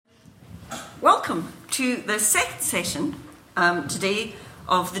Welcome to the second session today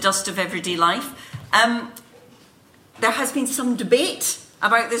of The Dust of Everyday Life. There has been some debate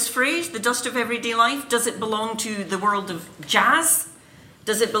about this phrase, the dust of everyday life. Does it belong to the world of jazz?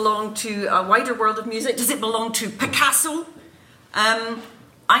 Does it belong to a wider world of music? Does it belong to Picasso?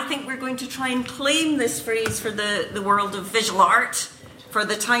 I think we're going to try and claim this phrase for the world of visual art for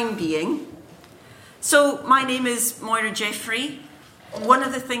the time being. So my name is Moira Jeffrey. One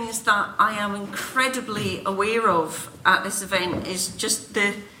of the things that I am incredibly aware of at this event is just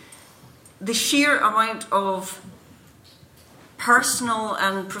the sheer amount of personal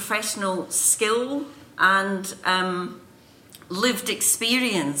and professional skill and lived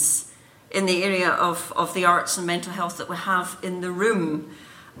experience in the area of the arts and mental health that we have in the room.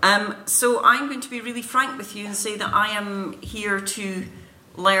 So I'm going to be really frank with you and say that I am here to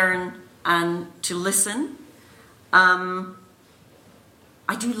learn and to listen.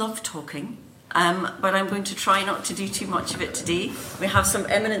 I do love talking, but I'm going to try not to do too much of it today. We have some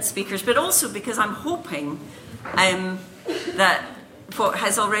eminent speakers, but also because I'm hoping that what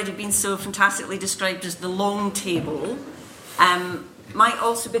has already been so fantastically described as the long table might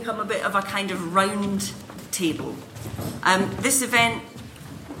also become a bit of a kind of round table. This event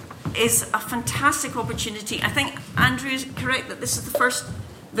is a fantastic opportunity. I think Andrew is correct that this is the first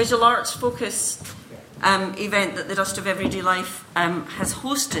visual arts focused event that the Dust of Everyday Life has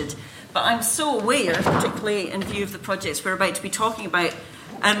hosted. But I'm so aware, particularly in view of the projects we're about to be talking about,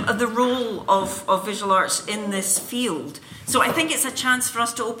 of the role of visual arts in this field. So I think it's a chance for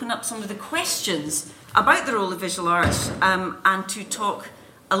us to open up some of the questions about the role of visual arts and to talk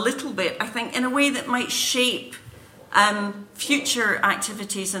a little bit, I think, in a way that might shape future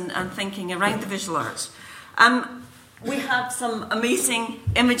activities and thinking around the visual arts. We have some amazing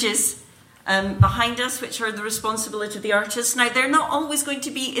images behind us, which are the responsibility of the artists. Now, they're not always going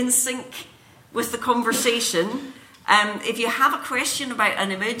to be in sync with the conversation. If you have a question about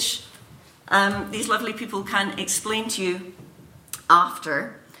an image, these lovely people can explain to you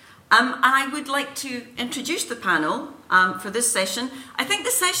after. And I would like to introduce the panel for this session. I think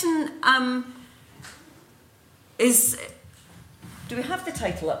the session is... Do we have the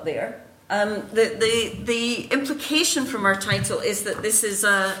title up there? The implication from our title is that this is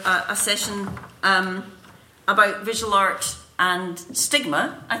a session about visual art and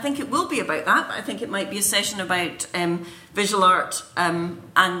stigma. I think it will be about that, but I think it might be a session about visual art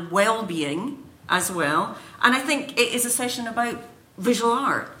and well-being as well. And I think it is a session about visual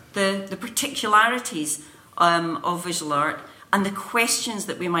art, the particularities of visual art and the questions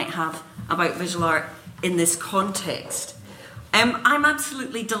that we might have about visual art in this context. I'm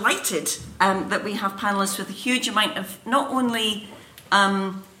absolutely delighted that we have panellists with a huge amount of not only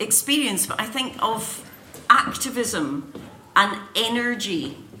experience, but I think of activism and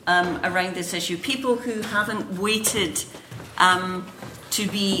energy around this issue. People who haven't waited to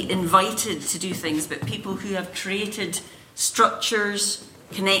be invited to do things, but people who have created structures,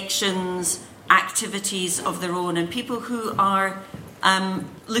 connections, activities of their own, and people who are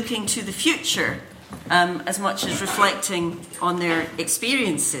looking to the future as much as reflecting on their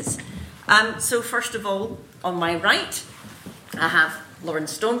experiences. So first of all, on my right, I have Lauren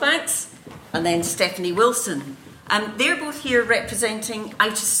Stonebanks and then Stephanie Wilson. They're both here representing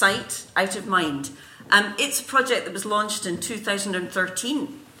Out of Sight, Out of Mind. It's a project that was launched in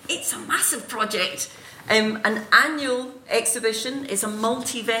 2013. It's a massive project. An annual exhibition is a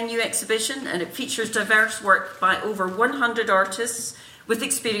multi-venue exhibition, and it features diverse work by over 100 artists with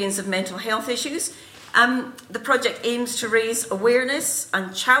experience of mental health issues. The project aims to raise awareness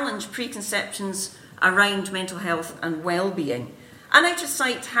and challenge preconceptions around mental health and well-being. And Out of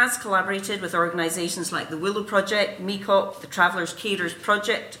Sight has collaborated with organisations like the Willow Project, MECOP, the Travellers Carers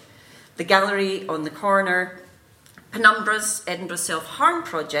Project, the Gallery on the Corner, Penumbra's Edinburgh Self-Harm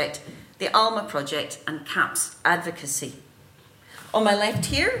Project, the Alma Project and CAPS Advocacy. On my left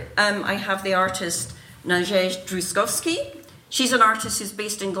here, I have the artist Nadezhda Druskovsky. She's an artist who's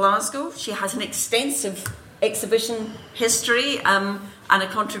based in Glasgow. She has an extensive exhibition history and a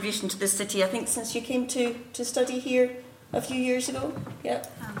contribution to this city, I think, since you came to study here a few years ago. Yeah.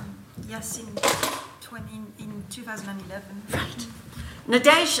 Yes, in 2011. Right.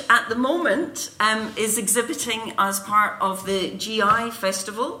 Nadezhda, at the moment, is exhibiting as part of the GI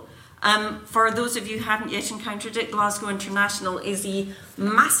Festival. For those of you who haven't yet encountered it, Glasgow International is a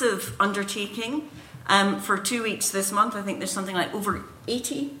massive undertaking. For 2 weeks this month. I think there's something like over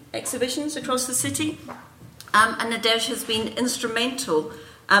 80 exhibitions across the city. And Nadezhda has been instrumental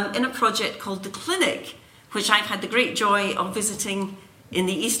in a project called The Clinic, which I've had the great joy of visiting in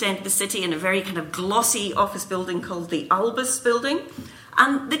the east end of the city in a very kind of glossy office building called the Albus Building.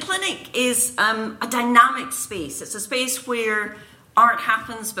 And the clinic is a dynamic space. It's a space where art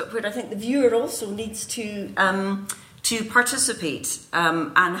happens, but where I think the viewer also needs to participate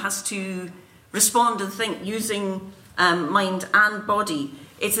and has to respond and think using mind and body.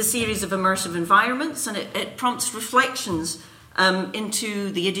 It's a series of immersive environments, and it prompts reflections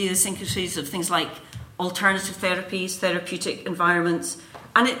into the idiosyncrasies of things like alternative therapies, therapeutic environments,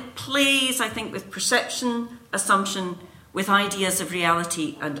 and it plays, I think, with perception, assumption, with ideas of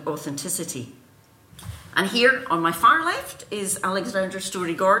reality and authenticity. And here on my far left is Alexander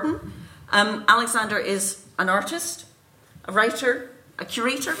Story-Gordon. Alexander is an artist, a writer, a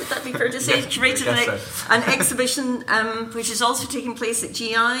curator, would that be fair to say? Yes, curated an exhibition which is also taking place at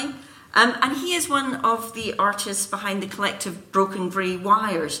GI. And he is one of the artists behind the collective Broken Grey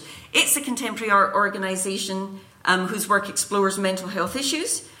Wires. It's a contemporary art organisation whose work explores mental health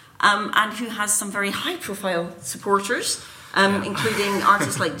issues and who has some very high-profile supporters, including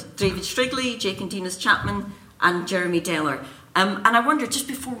artists like David Strigley, Jake and Dinas Chapman, and Jeremy Deller. And I wonder, just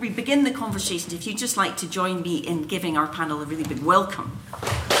before we begin the conversation, if you'd just like to join me in giving our panel a really big welcome.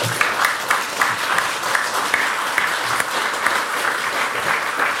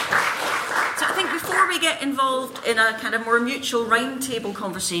 Get involved in a kind of more mutual roundtable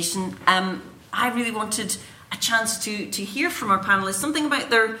conversation, I really wanted a chance to hear from our panellists something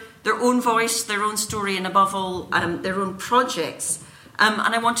about their own voice, their own story, and above all, their own projects. And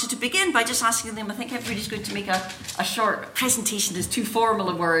I wanted to begin by just asking them, I think everybody's going to make a short presentation, is too formal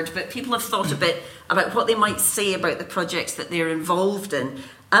a word, but people have thought a bit about what they might say about the projects that they're involved in.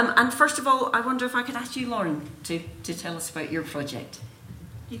 And first of all, I wonder if I could ask you, Lauren, to tell us about your project.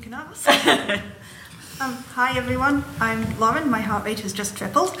 You can ask. Hi everyone, I'm Lauren, my heart rate has just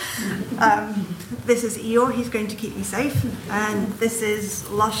tripled. This is Eeyore, he's going to keep me safe. And this is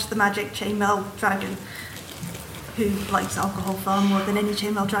Lush, the magic chainmail dragon, who likes alcohol far more than any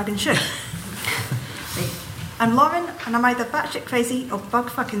chainmail dragon should. I'm Lauren, and I'm either batshit crazy or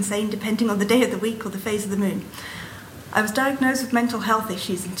bug-fuck insane, depending on the day of the week or the phase of the moon. I was diagnosed with mental health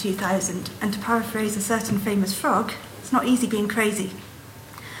issues in 2000, and to paraphrase a certain famous frog, it's not easy being crazy.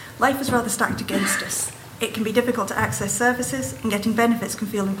 Life is rather stacked against us. It can be difficult to access services, and getting benefits can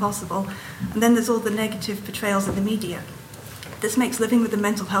feel impossible. And then there's all the negative portrayals in the media. This makes living with a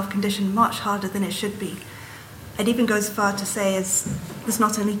mental health condition much harder than it should be. I'd even go as far to say as this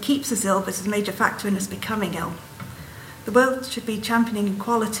not only keeps us ill, but is a major factor in us becoming ill. The world should be championing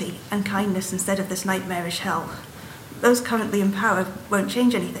equality and kindness instead of this nightmarish hell. Those currently in power won't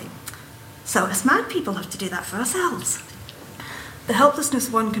change anything. So us mad people have to do that for ourselves. The helplessness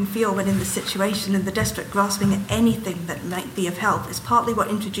one can feel when in this situation and the desperate grasping at anything that might be of help is partly what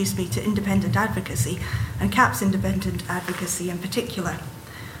introduced me to independent advocacy, and CAP's independent advocacy in particular.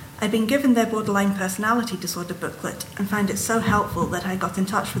 I'd been given their borderline personality disorder booklet and found it so helpful that I got in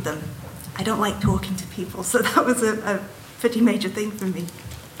touch with them. I don't like talking to people, so that was a pretty major thing for me.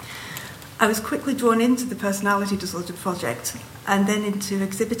 I was quickly drawn into the personality disorder project and then into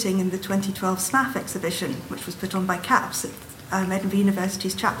exhibiting in the 2012 SMAF exhibition, which was put on by CAPS at Edinburgh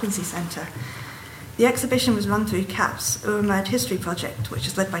University's Chaplaincy Centre. The exhibition was run through CAP's Urmad History Project, which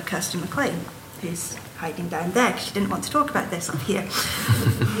is led by Kirsten McLean, who's hiding down there because she didn't want to talk about this up here.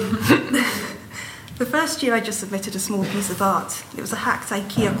 The first year I just submitted a small piece of art. It was a hacked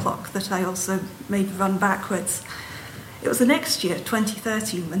IKEA clock that I also made run backwards. It was the next year,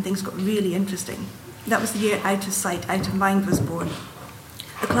 2013, when things got really interesting. That was the year Out of Sight, Out of Mind was born.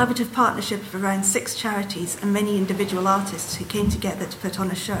 A collaborative partnership of around 6 charities and many individual artists who came together to put on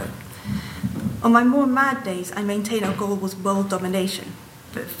a show. On my more mad days, I maintain our goal was world domination.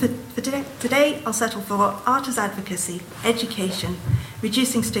 But for today, I'll settle for art as advocacy, education,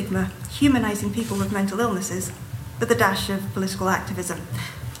 reducing stigma, humanising people with mental illnesses, with a dash of political activism.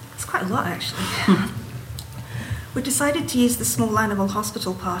 It's quite a lot, actually. We decided to use the small animal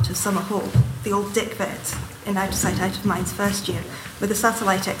hospital part of Summer Hall, the old Dick Vet, in Out of Sight, Out of Mind's first year, with a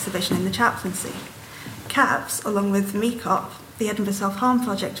satellite exhibition in the chaplaincy. CAPS, along with MECOP, the Edinburgh Self-Harm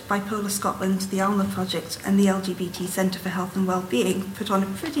Project, Bipolar Scotland, the ALMA Project, and the LGBT Centre for Health and Wellbeing, put on a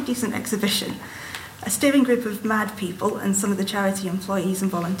pretty decent exhibition. A steering group of mad people and some of the charity employees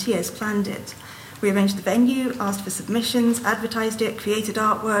and volunteers planned it. We arranged the venue, asked for submissions, advertised it, created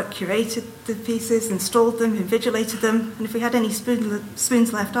artwork, curated the pieces, installed them, invigilated them, and if we had any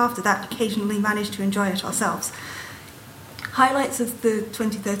spoons left after that, occasionally managed to enjoy it ourselves. Highlights of the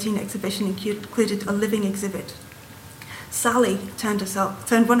 2013 exhibition included a living exhibit. Sally turned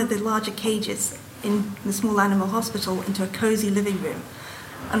one of the larger cages in the small animal hospital into a cosy living room.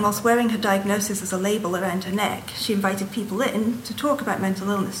 And whilst wearing her diagnosis as a label around her neck, she invited people in to talk about mental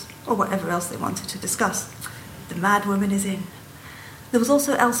illness, or whatever else they wanted to discuss. The mad woman is in. There was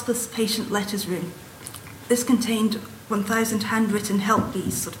also Elspeth's patient letters room. This contained 1,000 handwritten help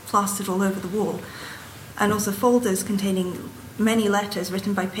bees sort of plastered all over the wall, and also folders containing many letters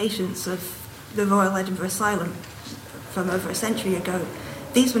written by patients of the Royal Edinburgh Asylum from over a century ago.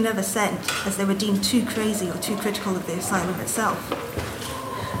 These were never sent, as they were deemed too crazy or too critical of the asylum itself.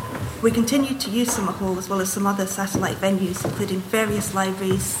 We continued to use Summer Hall as well as some other satellite venues, including various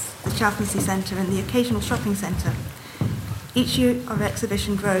libraries, the Chaplaincy Centre and the occasional shopping centre. Each year our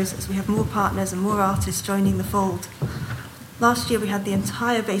exhibition grows as we have more partners and more artists joining the fold. Last year we had the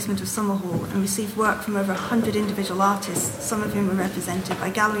entire basement of Summer Hall and received work from over 100 individual artists, some of whom were represented by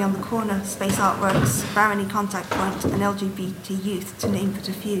Gallery on the Corner, Space Artworks, Barony Contact Point and LGBT Youth, to name but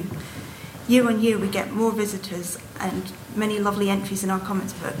a few. Year on year we get more visitors and many lovely entries in our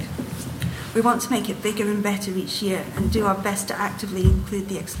comments book. We want to make it bigger and better each year and do our best to actively include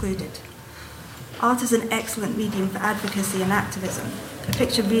the excluded. Art is an excellent medium for advocacy and activism. A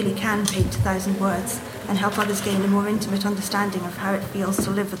picture really can paint 1,000 words and help others gain a more intimate understanding of how it feels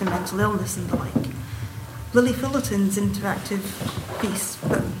to live with a mental illness and the like. Lily Fullerton's interactive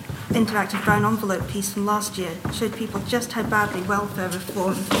brown envelope piece from last year showed people just how badly welfare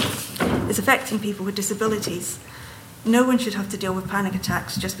reform is affecting people with disabilities. No one should have to deal with panic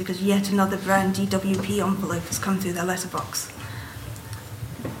attacks just because yet another brown DWP envelope has come through their letterbox.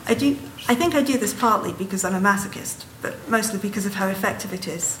 I think I do this partly because I'm a masochist, but mostly because of how effective it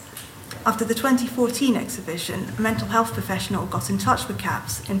is. After the 2014 exhibition, a mental health professional got in touch with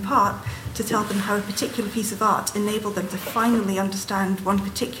CAPS, in part to tell them how a particular piece of art enabled them to finally understand one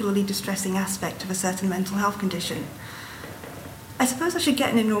particularly distressing aspect of a certain mental health condition. I suppose I should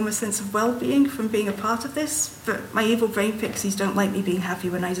get an enormous sense of well-being from being a part of this, but my evil brain pixies don't like me being happy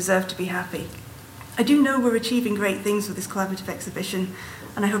when I deserve to be happy. I do know we're achieving great things with this collaborative exhibition,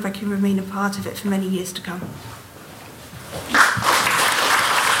 and I hope I can remain a part of it for many years to come.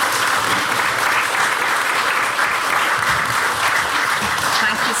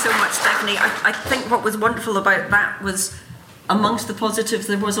 Thank you so much, Stephanie. I think what was wonderful about that was, amongst the positives,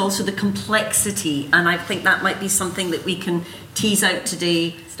 there was also the complexity, and I think that might be something that we can tease out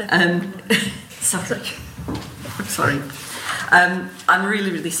today. Sorry. I'm really,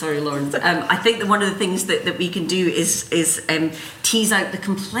 really sorry, Lauren. I think that one of the things that we can do is tease out the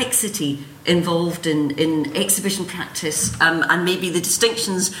complexity involved in exhibition practice, and maybe the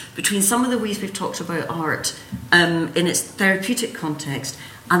distinctions between some of the ways we've talked about art in its therapeutic context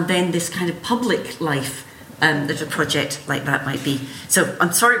and then this kind of public life that a project like that might be. So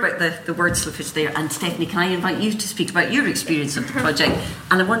I'm sorry about the word slippage there. And Stephanie, can I invite you to speak about your experience of the project?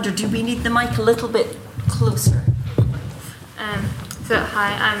 And I wonder, do we need the mic a little bit closer?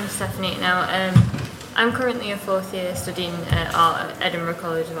 Hi, I'm Stephanie now. I'm currently a fourth year studying art at Edinburgh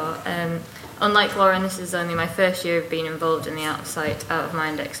College of Art. Unlike Lauren, this is only my first year of being involved in the Out of Sight, Out of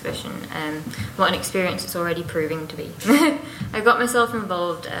Mind exhibition. What an experience it's already proving to be. I got myself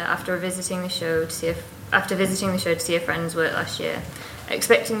involved after visiting the show to see a friend's work last year.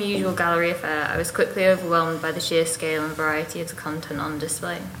 Expecting the usual gallery affair, I was quickly overwhelmed by the sheer scale and variety of the content on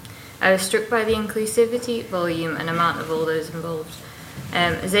display. I was struck by the inclusivity, volume and amount of all those involved.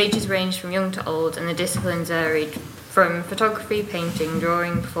 As ages ranged from young to old and the disciplines varied from photography, painting,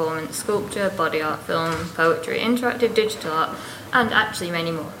 drawing, performance, sculpture, body art, film, poetry, interactive digital art, and actually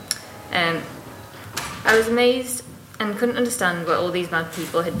many more. I was amazed and couldn't understand where all these mad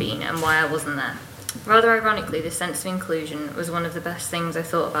people had been and why I wasn't there. Rather ironically, this sense of inclusion was one of the best things I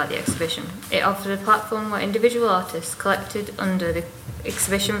thought about the exhibition. It offered a platform where individual artists collected under the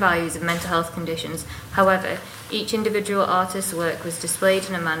exhibition values of mental health conditions. However, each individual artist's work was displayed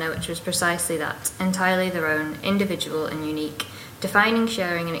in a manner which was precisely that, entirely their own, individual and unique, defining,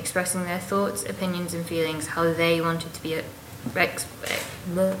 sharing and expressing their thoughts, opinions and feelings how they wanted to be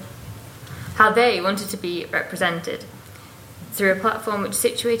represented, through a platform which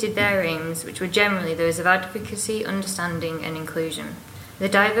situated their aims, which were generally those of advocacy, understanding and inclusion. The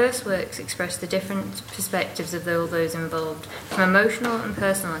diverse works express the different perspectives of all those involved, from emotional and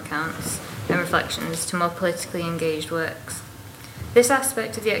personal accounts and reflections to more politically engaged works. This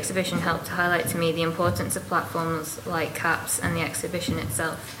aspect of the exhibition helped to highlight to me the importance of platforms like CAPS and the exhibition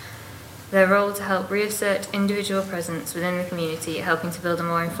itself. Their role to help reassert individual presence within the community, helping to build a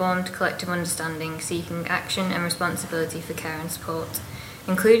more informed collective understanding, seeking action and responsibility for care and support,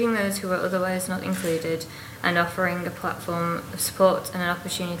 including those who were otherwise not included, and offering a platform of support and an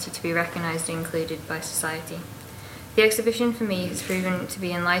opportunity to be recognised and included by society. The exhibition for me has proven to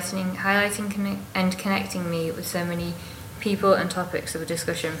be enlightening, highlighting and connecting me with so many people and topics of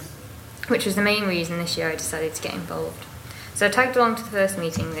discussion, which was the main reason this year I decided to get involved. So I tagged along to the first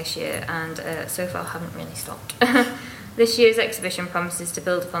meeting this year and so far haven't really stopped. This year's exhibition promises to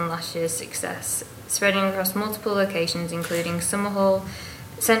build upon last year's success, spreading across multiple locations including Summerhall,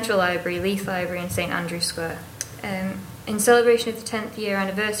 Central Library, Leith Library and St Andrew's Square. In celebration of the 10th year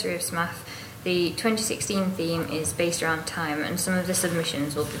anniversary of SMAF, the 2016 theme is based around time, and some of the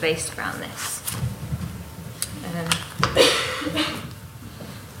submissions will be based around this.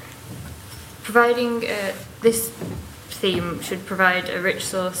 Providing this theme should provide a rich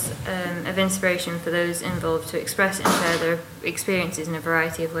source of inspiration for those involved to express and share their experiences in a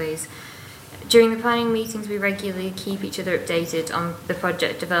variety of ways. During the planning meetings, we regularly keep each other updated on the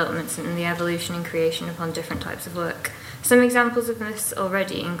project developments and the evolution and creation upon different types of work. Some examples of this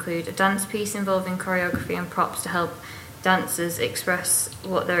already include a dance piece involving choreography and props to help dancers express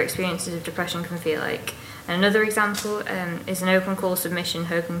what their experiences of depression can feel like. And another example is an open call submission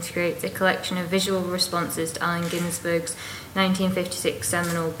hoping to create a collection of visual responses to Allen Ginsberg's 1956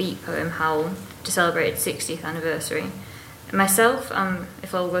 seminal beat poem Howl to celebrate its 60th anniversary. Myself,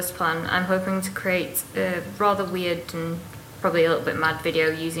 if all goes to plan, I'm hoping to create a rather weird and probably a little bit mad video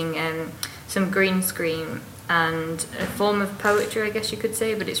using some green screen and a form of poetry, I guess you could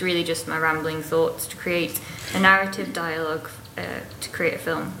say, but it's really just my rambling thoughts to create a narrative dialogue to create a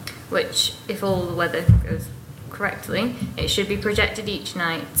film, which, if all the weather goes correctly, it should be projected each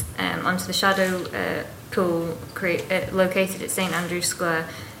night onto the shadow pool located at St Andrew's Square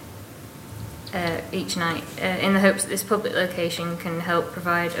each night, in the hopes that this public location can help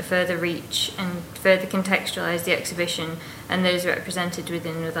provide a further reach and further contextualise the exhibition and those represented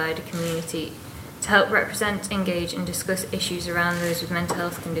within the wider community to help represent, engage and discuss issues around those with mental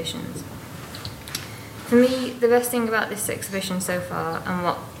health conditions. For me, the best thing about this exhibition so far and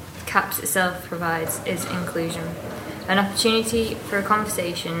what CAPS itself provides is inclusion, an opportunity for a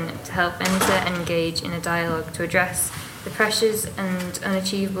conversation to help enter and engage in a dialogue to address the pressures and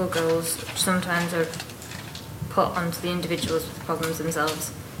unachievable goals which sometimes are put onto the individuals with the problems themselves.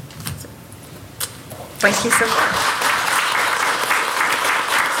 Thank you so much.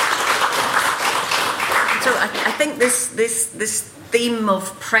 So I think this theme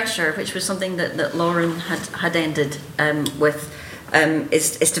of pressure, which was something that Lauren had ended with,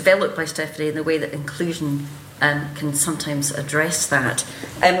 is developed by Stephanie in the way that inclusion can sometimes address that.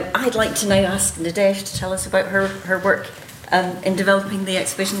 I'd like to now ask Nadège to tell us about her work in developing the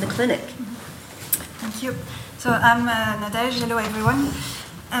exhibition, The Clinic. Thank you. So I'm Nadège. Hello,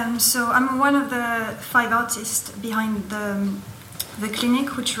 everyone. So I'm one of the 5 artists behind the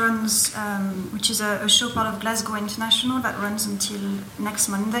Clinic, which runs, which is a show part of Glasgow International that runs until next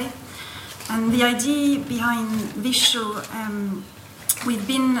Monday. And the idea behind this show, we've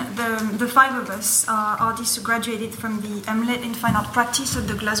been, the 5 of us are artists who graduated from the Hamlet in Fine Art Practice at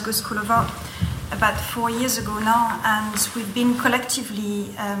the Glasgow School of Art about 4 years ago now, and we've been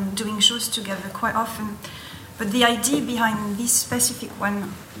collectively doing shows together quite often. But the idea behind this specific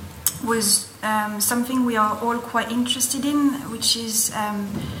one was something we are all quite interested in, which is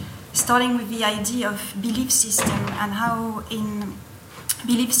starting with the idea of belief system and how in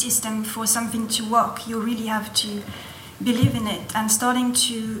belief system for something to work you really have to believe in it, and starting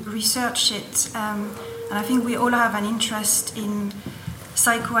to research it. And I think we all have an interest in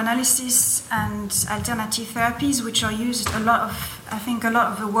psychoanalysis and alternative therapies, which are used a lot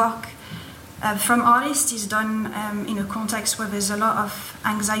of the work from artists is done in a context where there's a lot of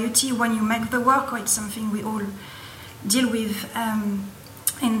anxiety when you make the work, or it's something we all deal with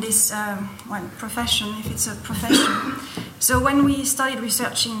in this profession, if it's a profession. So when we started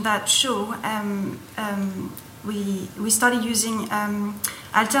researching that show, we started using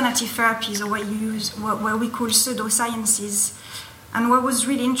alternative therapies, or what we call pseudosciences. And what was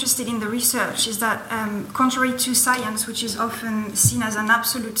really interesting in the research is that, contrary to science, which is often seen as an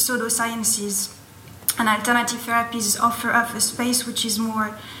absolute pseudosciences, and alternative therapies offer up a space which is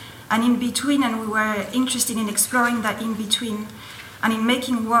more an in-between, and we were interested in exploring that in-between and in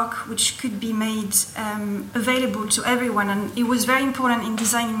making work which could be made available to everyone. And it was very important in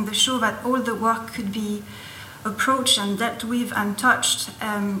designing the show that all the work could be approached and dealt with and touched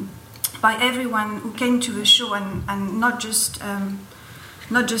by everyone who came to the show, and not just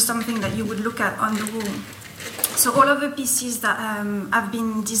something that you would look at on the wall. So all of the pieces that have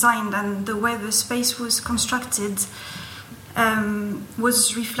been designed and the way the space was constructed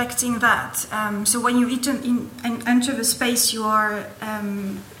was reflecting that. So when you enter the space, you are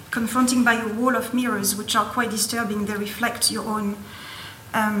confronting by a wall of mirrors, which are quite disturbing. They reflect your own.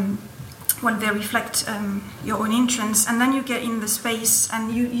 They reflect your own entrance, and then you get in the space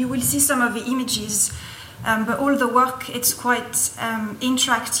and you will see some of the images, but all the work, it's quite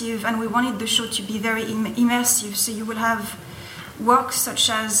interactive, and we wanted the show to be very immersive, so you will have works such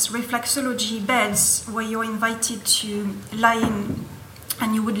as reflexology beds, where you're invited to lie in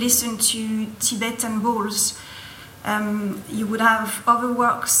and you would listen to Tibetan bowls. You would have other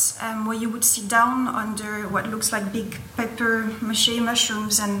works where you would sit down under what looks like big paper mache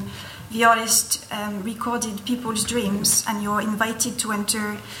mushrooms, and the artist recorded people's dreams, and you're invited to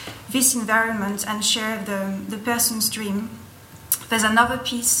enter this environment and share the person's dream. There's another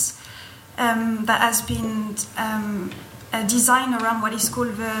piece that has been designed around what is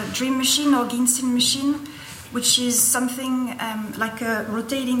called the dream machine or Ginsin machine, which is something like a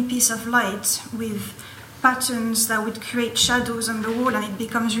rotating piece of light with patterns that would create shadows on the wall, and it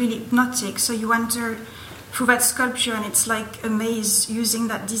becomes really hypnotic. So you enter through that sculpture and it's like a maze using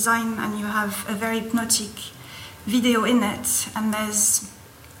that design, and you have a very hypnotic video in it. And there's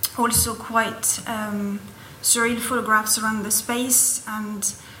also quite surreal photographs around the space,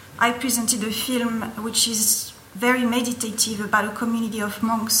 and I presented a film which is very meditative about a community of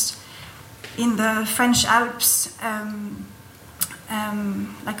monks in the French Alps,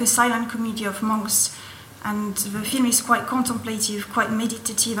 like a silent community of monks. And the film is quite contemplative, quite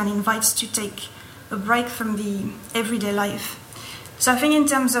meditative, and invites to take a break from the everyday life. So I think in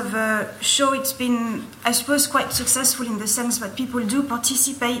terms of the show, it's been, I suppose, quite successful in the sense that people do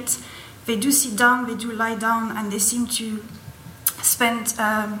participate, they do sit down, they do lie down, and they seem to spend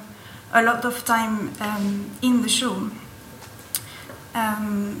a lot of time in the show.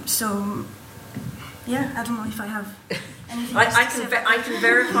 So, yeah, I don't know if I have anything else to say. I can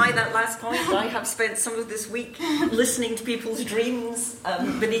verify that last point. I have spent some of this week listening to people's dreams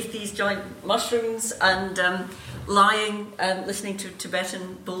beneath these giant mushrooms, and lying and listening to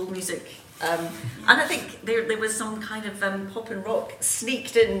Tibetan bowl music. And I think there was some kind of pop and rock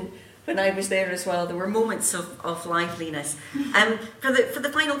sneaked in when I was there as well. There were moments of liveliness. For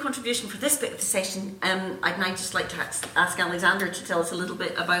the final contribution for this bit of the session, I'd now just like to ask Alexander to tell us a little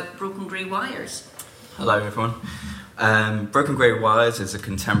bit about Broken Grey Wires. Hello everyone. Broken Grey Wires is a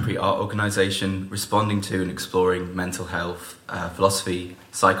contemporary art organisation responding to and exploring mental health, philosophy,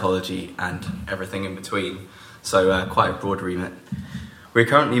 psychology and everything in between. So quite a broad remit. We're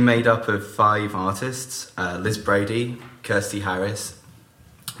currently made up of 5 artists, Liz Brady, Kirsty Harris,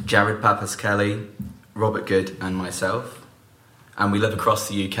 Jared Pappas Kelly, Robert Good and myself. And we live across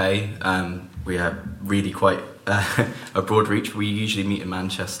the UK. We are really quite a broad reach. We usually meet in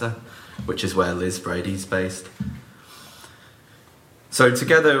Manchester, which is where Liz Brady's based. So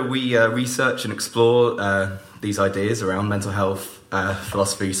together we research and explore these ideas around mental health,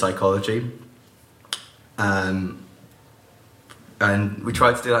 philosophy, psychology. And we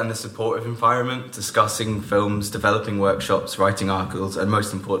try to do that in a supportive environment, discussing films, developing workshops, writing articles, and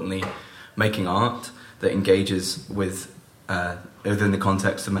most importantly, making art that engages with within the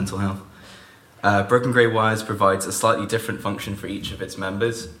context of mental health. Broken Grey Wires provides a slightly different function for each of its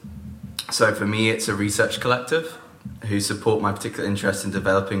members. So for me, it's a research collective who support my particular interest in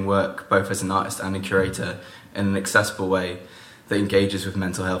developing work, both as an artist and a curator, in an accessible way that engages with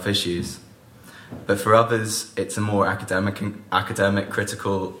mental health issues. But for others, it's a more academic,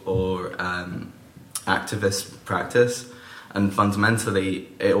 critical, or activist practice. And fundamentally,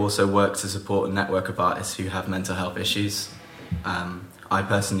 it also works to support a network of artists who have mental health issues. I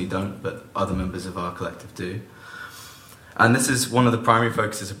personally don't, but other members of our collective do. And this is one of the primary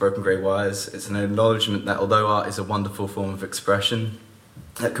focuses of Broken Grey Wires. It's an acknowledgement that although art is a wonderful form of expression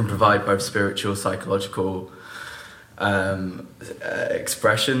that can provide both spiritual, psychological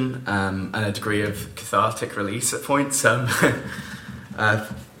expression and a degree of cathartic release at points, to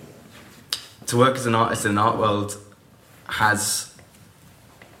work as an artist in an art world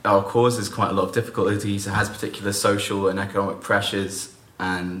causes quite a lot of difficulties. It has particular social and economic pressures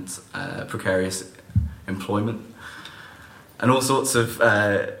and precarious employment, and all sorts of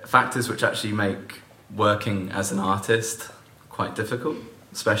factors which actually make working as an artist quite difficult,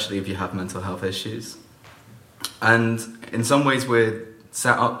 especially if you have mental health issues. And in some ways we're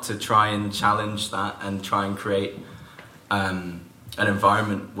set up to try and challenge that and try and create an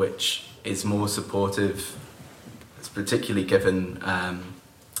environment which is more supportive, particularly given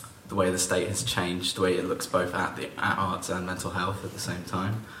the way the state has changed, the way it looks both at arts and mental health at the same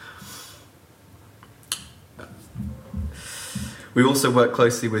time. We also work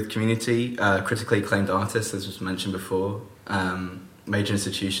closely with community, critically acclaimed artists, as was mentioned before, major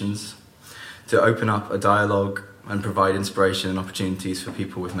institutions, to open up a dialogue and provide inspiration and opportunities for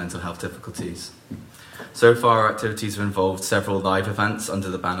people with mental health difficulties. So far, our activities have involved several live events under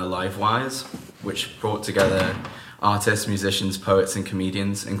the banner Live Wires, which brought together artists, musicians, poets and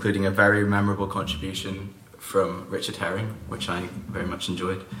comedians, including a very memorable contribution from Richard Herring, which I very much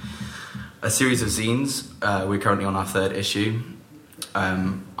enjoyed. A series of zines, we're currently on our 3rd issue,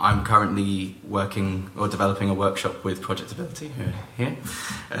 I'm currently working or developing a workshop with Project Ability, who are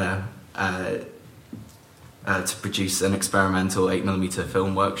here, to produce an experimental 8mm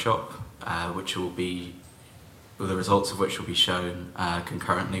film workshop, which will be, well, the results of which will be shown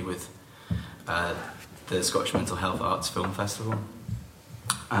concurrently with the Scottish Mental Health Arts Film Festival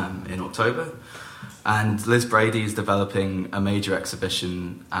in October. And Liz Brady is developing a major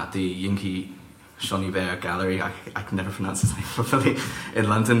exhibition at the Yinki Shonibert Gallery, I can never pronounce his name properly, in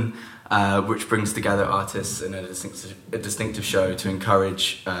London, which brings together artists in a distinctive show to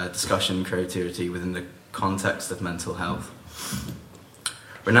encourage discussion and creativity within the context of mental health.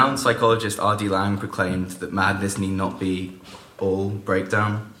 Renowned psychologist R.D. Laing proclaimed that madness need not be all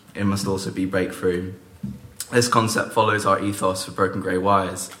breakdown, it must also be breakthrough. This concept follows our ethos for Broken Grey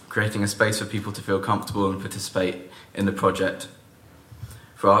Wires, creating a space for people to feel comfortable and participate in the project,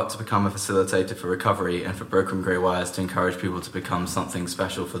 for art to become a facilitator for recovery, and for Broken Grey Wires to encourage people to become something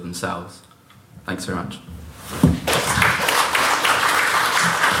special for themselves. Thanks very much.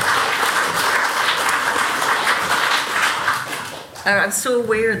 I'm so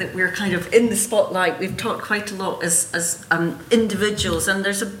aware that we're kind of in the spotlight. We've talked quite a lot as individuals, and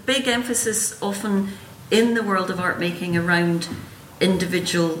there's a big emphasis often in the world of art making around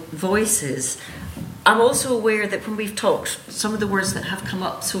individual voices. I'm also aware that when we've talked, some of the words that have come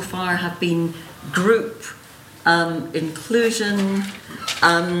up so far have been group, inclusion,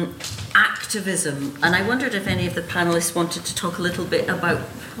 activism, and I wondered if any of the panellists wanted to talk a little bit about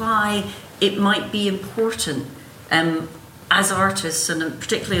why it might be important as artists, and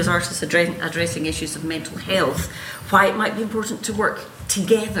particularly as artists addressing issues of mental health, why it might be important to work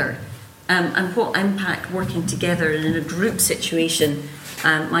together, and what impact working together in a group situation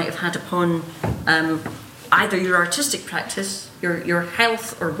might have had upon either your artistic practice, your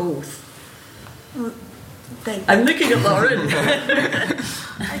health, or both. Well, I'm looking at Lauren.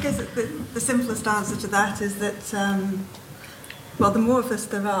 I guess the simplest answer to that is that, the more of us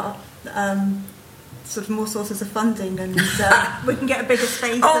there are, sort of more sources of funding, and we can get a bigger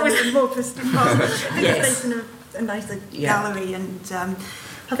space and more space in a nicer gallery, and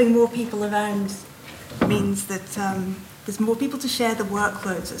having more people around means that there's more people to share the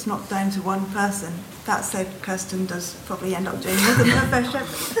workload, so it's not down to one person. That said, Kirsten does probably end up doing more than her fair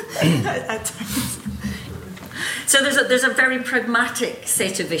share at times. So there's a very pragmatic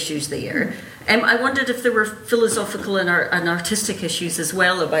set of issues there. I wondered if there were philosophical and artistic issues as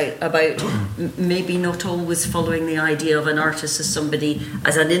well about maybe not always following the idea of an artist as somebody,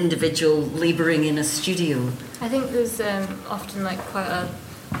 as an individual labouring in a studio. I think there's often like quite a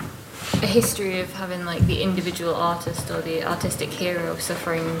history of having like the individual artist or the artistic hero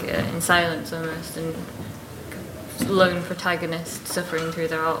suffering in silence almost, and lone protagonist suffering through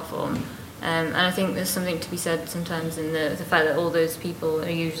their art form. And I think there's something to be said sometimes in the fact that all those people are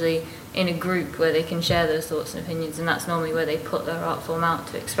usually in a group where they can share those thoughts and opinions, and that's normally where they put their art form out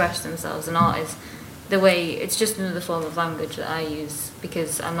to express themselves. And art is the way, it's just another form of language that I use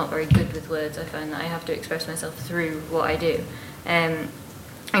because I'm not very good with words. I find that I have to express myself through what I do, and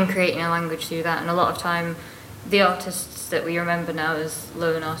creating a language through that. And a lot of time, the artists that we remember now as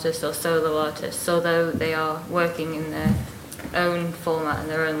lone artists or solo artists, although they are working in their own format and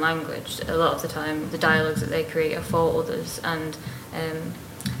their own language, a lot of the time the dialogues that they create are for others. And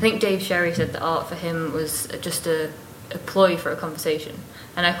I think Dave Sherry said that art for him was just a ploy for a conversation,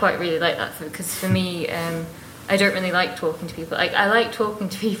 and I quite really like that, because for me I don't really like talking to people. I like talking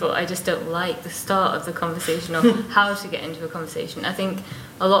to people, I just don't like the start of the conversation or how to get into a conversation. I think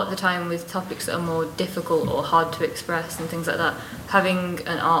a lot of the time with topics that are more difficult or hard to express and things like that, having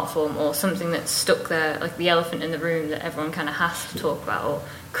an art form or something that's stuck there, like the elephant in the room that everyone kind of has to talk about, or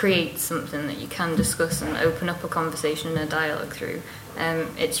create something that you can discuss and open up a conversation and a dialogue through,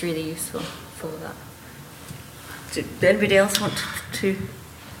 it's really useful for that. Did anybody else want to?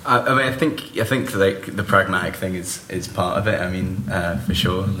 I think like the pragmatic thing is part of it. I mean, for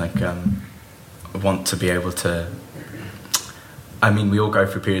sure. Like, I want to be able to. I mean, we all go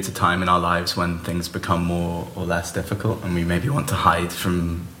through periods of time in our lives when things become more or less difficult, and we maybe want to hide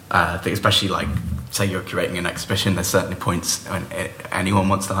from things, especially like, say you're curating an exhibition. There's certainly points when anyone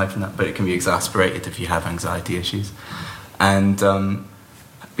wants to hide from that, but it can be exasperated if you have anxiety issues, and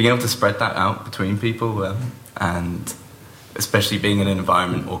being able to spread that out between people, and especially being in an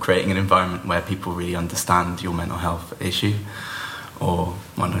environment or creating an environment where people really understand your mental health issue, or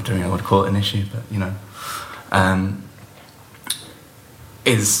I don't know what to call it an issue, but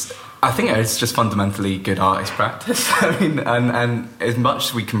I think it's just fundamentally good artist practice. I mean, and as much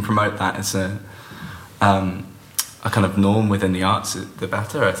as we can promote that as a kind of norm within the arts, the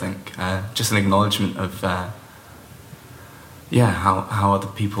better. I think just an acknowledgement of how other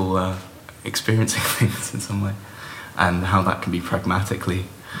people are experiencing things in some way, and how that can be pragmatically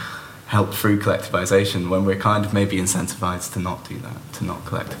helped through collectivization when we're kind of maybe incentivized to not do that, to not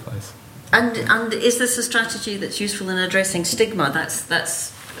collectivize. And is this a strategy that's useful in addressing stigma?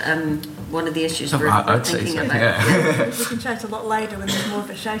 That's one of the issues we're thinking about. Yeah. We can shout a lot louder when there's more of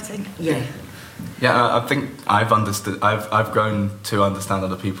a shouting. Yeah. Yeah, I think I've grown to understand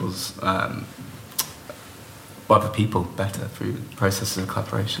other people's other people better through processes of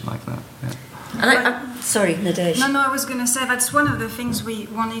collaboration like that. Yeah. And sorry, Nadej. No, I was going to say that's one of the things we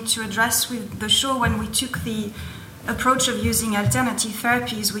wanted to address with the show when we took the approach of using alternative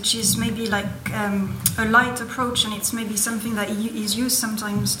therapies, which is maybe like a light approach, and it's maybe something that is used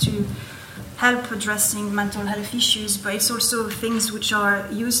sometimes to help addressing mental health issues, but it's also things which are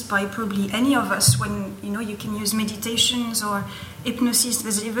used by probably any of us when, you can use meditations or hypnosis.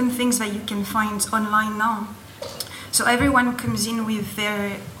 There's even things that you can find online now. So everyone comes in with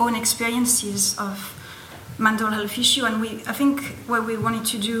their own experiences of mental health issue, and I think what we wanted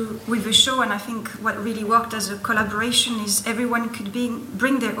to do with the show, and I think what really worked as a collaboration, is everyone could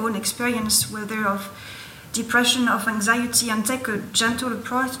bring their own experience, whether of depression, of anxiety, and take a gentle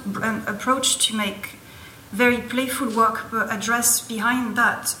approach to make very playful work, but address behind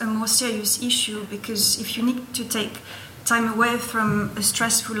that a more serious issue. Because if you need to take time away from a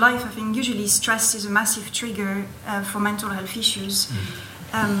stressful life, I think usually stress is a massive trigger for mental health issues.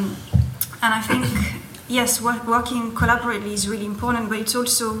 And I think, yes, working collaboratively is really important, but it's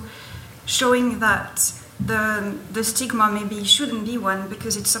also showing that the stigma maybe shouldn't be one,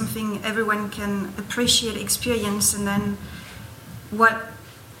 because it's something everyone can appreciate, experience, and then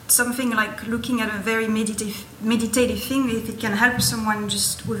something like looking at a very meditative thing, if it can help someone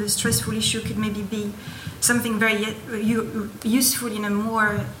just with a stressful issue, could maybe be something very useful in a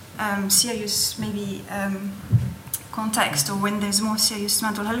more serious maybe context, or when there's more serious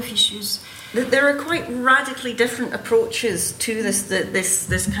mental health issues. There are quite radically different approaches to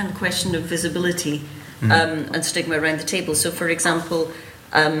this kind of question of visibility and stigma around the table. So, for example,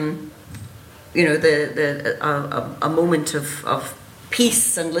 a moment of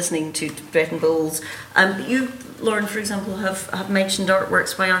peace and listening to Tibetan bowls. You, Lauren, for example, have mentioned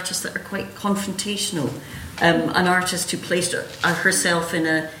artworks by artists that are quite confrontational. An artist who placed herself in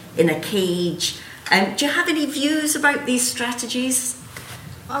a cage. Do you have any views about these strategies?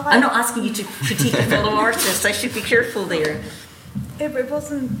 I'm not asking you to critique a fellow artist. I should be careful there. It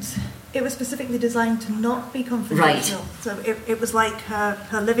was specifically designed to not be confrontational. Right. So it was like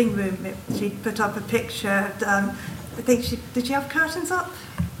her living room. She'd put up a picture. I think did she have curtains up?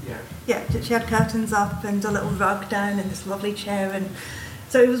 Yeah. Yeah, she had curtains up and a little rug down and this lovely chair, and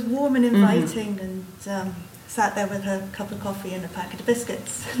so it was warm and inviting. And sat there with her cup of coffee and a packet of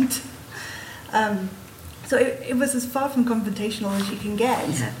biscuits. And, so it was as far from confrontational as you can get,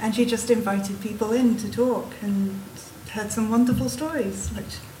 and she just invited people in to talk and heard some wonderful stories.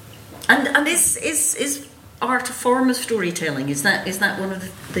 And is art a form of storytelling? Is that one of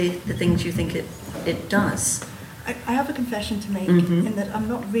the things you think it does? I have a confession to make in that I'm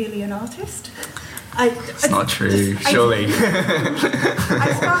not really an artist. It's not true, surely.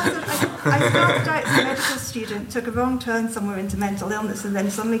 I started out as a medical student, took a wrong turn somewhere into mental illness, and then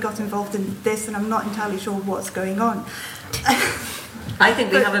suddenly got involved in this, and I'm not entirely sure what's going on. I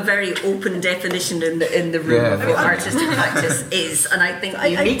think we have a very open definition in the room of what artistic practice is, and I think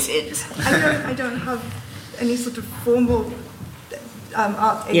you meet it. I don't have any sort of formal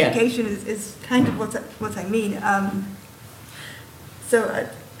art education. Is kind of what I mean. So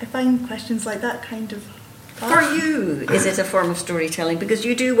I find questions like that kind of... For you, is it a form of storytelling? Because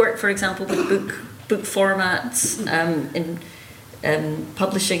you do work, for example, with book formats in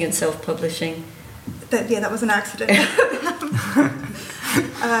publishing and self-publishing. That was an accident.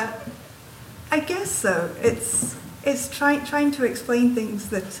 I guess so. It's trying to explain things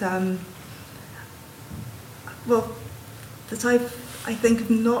that that I think have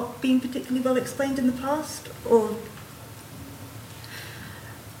not been particularly well explained in the past, or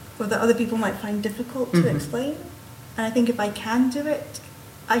that other people might find difficult to explain. And I think if I can do it,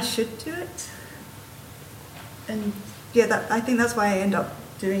 I should do it. And I think that's why I end up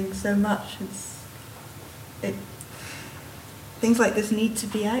doing so much. Things like this need to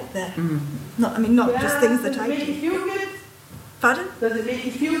be out there. Not just things that I do. Does it make you feel good? Pardon? Does it make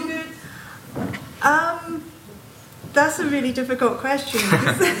you feel good? That's a really difficult question.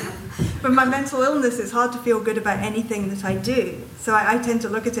 With my mental illness, it's hard to feel good about anything that I do. So I tend to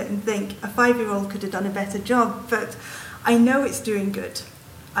look at it and think a 5-year-old could have done a better job, but I know it's doing good.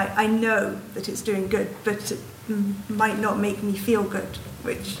 I know that it's doing good, but it might not make me feel good,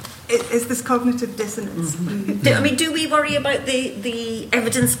 which is this cognitive dissonance. Do we worry about the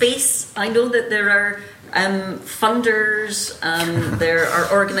evidence base? I know that there are funders, there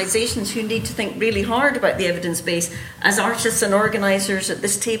are organisations who need to think really hard about the evidence base. As artists and organisers at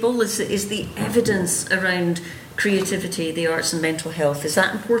this table, is the evidence around creativity, the arts and mental health, is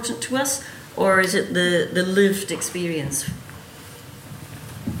that important to us, or is it the lived experience?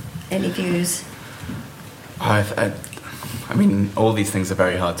 Any views? I mean, all these things are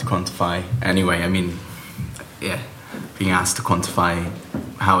very hard to quantify anyway. I mean, yeah, being asked to quantify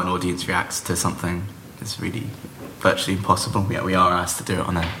how an audience reacts to something is really virtually impossible. Yet we are asked to do it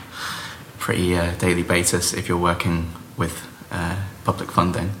on a pretty daily basis if you're working with public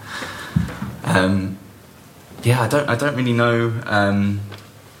funding. I don't really know.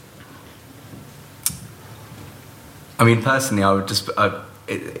 I mean, personally, I would just.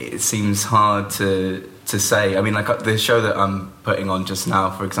 It seems hard to say. I mean, like the show that I'm putting on just now,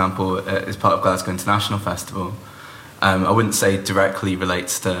 for example, is part of Glasgow International Festival. I wouldn't say directly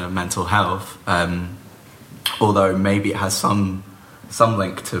relates to mental health, although maybe it has some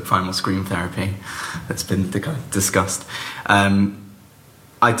link to primal scream therapy that's been discussed.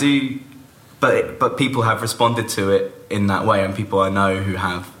 I do, but people have responded to it in that way, and people I know who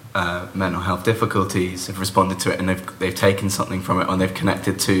have mental health difficulties have responded to it, and they've taken something from it, and they've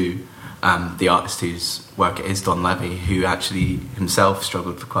connected to the artist whose work it is, Don Levy, who actually himself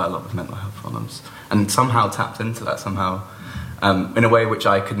struggled with quite a lot of mental health problems, and somehow tapped into that somehow in a way which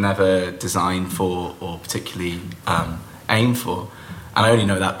I could never design for or particularly aim for. And I only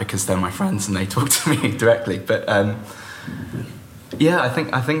know that because they're my friends and they talk to me directly. But I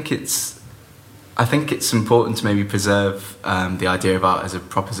think it's important to maybe preserve the idea of art as a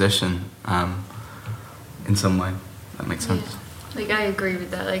proposition in some way. That makes sense. Yeah. Like, I agree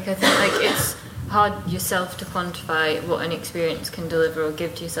with that. Like, I think it's hard yourself to quantify what an experience can deliver or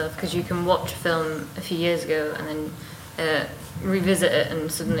give to yourself, because you can watch a film a few years ago and then revisit it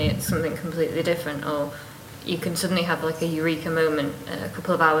and suddenly it's something completely different, or you can suddenly have like a eureka moment a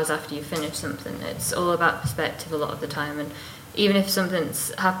couple of hours after you finish something. It's all about perspective a lot of the time, and even if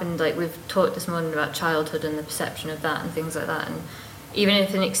something's happened, like we've talked this morning about childhood and the perception of that and things like that, and even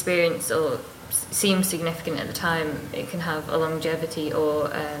if an experience or seems significant at the time, it can have a longevity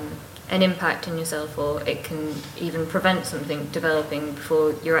or an impact on yourself, or it can even prevent something developing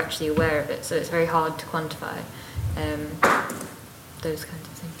before you're actually aware of it. So it's very hard to quantify those kinds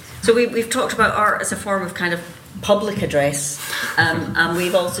of things. So we've talked about art as a form of kind of public address, and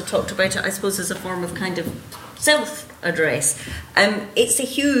we've also talked about it, I suppose, as a form of kind of self-address. It's a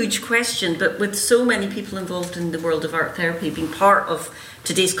huge question, but with so many people involved in the world of art therapy being part of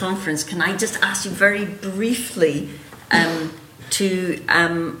today's conference, can I just ask you very briefly to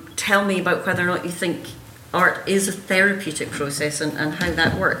tell me about whether or not you think art is a therapeutic process and how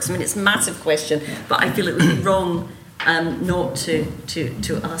that works? I mean, it's a massive question, but I feel it would be wrong not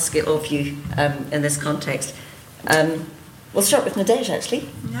to ask it of you in this context. We'll start with Nadège, actually.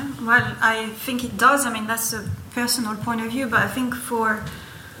 Yeah, well, I think it does. I mean, that's a personal point of view, but I think for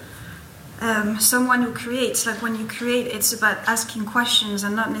someone who creates, like when you create, it's about asking questions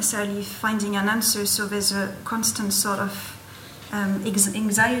and not necessarily finding an answer. So there's a constant sort of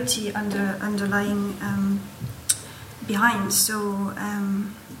anxiety underlying behind. So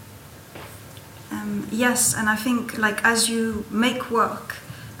yes, and I think like as you make work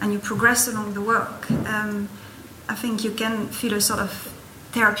and you progress along the work, I think you can feel a sort of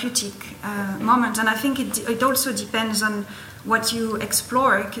therapeutic moment. And I think it also depends on what you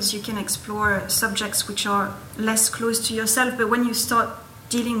explore, because you can explore subjects which are less close to yourself, but when you start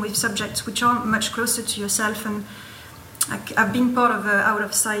dealing with subjects which are much closer to yourself, and I've been part of a Out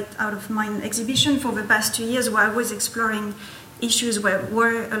of Sight, Out of Mind exhibition for the past 2 years where I was exploring issues where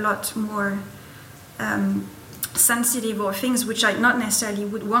were a lot more sensitive, or things which I not necessarily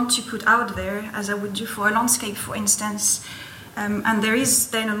would want to put out there as I would do for a landscape, for instance. And there is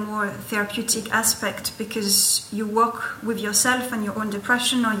then a more therapeutic aspect because you work with yourself and your own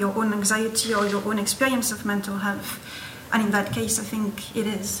depression or your own anxiety or your own experience of mental health. And in that case, I think it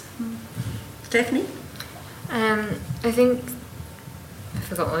is. Stephanie? I think, I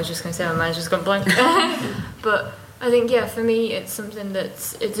forgot what I was just going to say, my mind's just gone blank. But I think, yeah, for me, it's something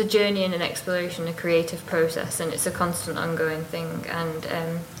it's a journey and an exploration, a creative process, and it's a constant ongoing thing.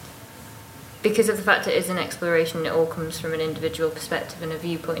 And because of the fact it is an exploration, it all comes from an individual perspective and a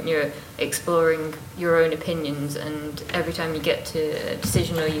viewpoint. You're exploring your own opinions, and every time you get to a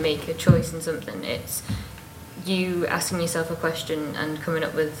decision or you make a choice in something, it's you asking yourself a question and coming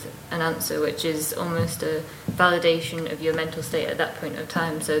up with an answer, which is almost a validation of your mental state at that point of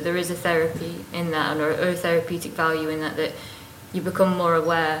time. So there is a therapy in that, or a therapeutic value in that you become more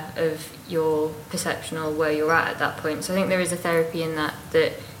aware of your perception or where you're at that point. So I think there is a therapy in that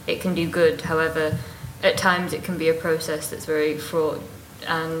it can do good. However, at times it can be a process that's very fraught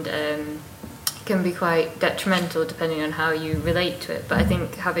and can be quite detrimental depending on how you relate to it. But I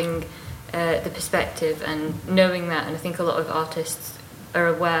think having the perspective and knowing that, and I think a lot of artists are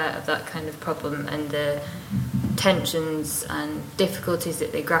aware of that kind of problem and the tensions and difficulties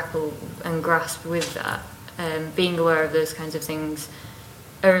that they grapple and grasp with that. Being aware of those kinds of things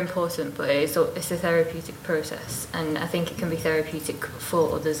are important, but it's a therapeutic process, and I think it can be therapeutic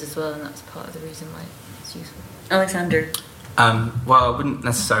for others as well, and that's part of the reason why it's useful. Alexander? Well, I wouldn't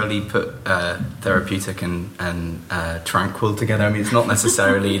necessarily put therapeutic and tranquil together. I mean, it's not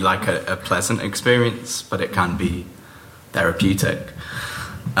necessarily like a pleasant experience, but it can be therapeutic.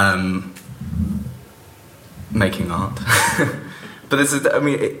 Making art. But this is,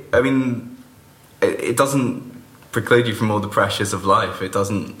 it doesn't preclude you from all the pressures of life. It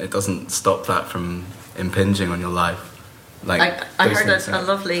doesn't stop that from impinging on your life. Like I heard a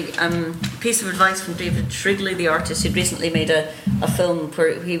lovely piece of advice from David Shrigley, the artist who'd recently made a film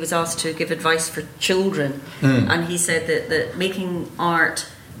where he was asked to give advice for children, and he said that making art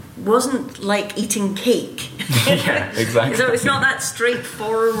wasn't like eating cake. Yeah, exactly. So it's not that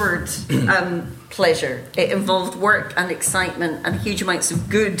straightforward pleasure. It involved work and excitement and huge amounts of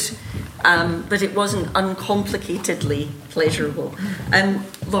good, but it wasn't uncomplicatedly pleasurable.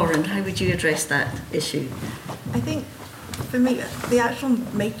 Lauren, how would you address that issue? I think for me, the actual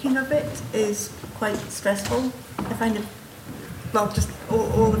making of it is quite stressful. I find it, just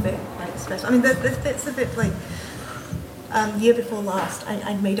all of it quite stressful. I mean, it's a bit like the year before last,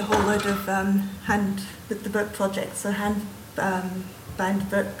 I made a whole load of the book projects, so bound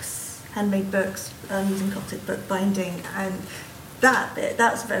books, handmade books, using Coptic book binding, and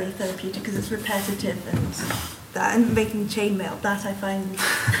that's very therapeutic because it's repetitive, and making chainmail, that I find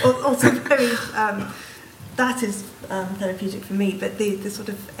also very. That is therapeutic for me, but the sort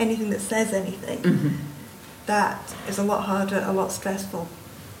of anything that says anything, that is a lot harder, a lot stressful.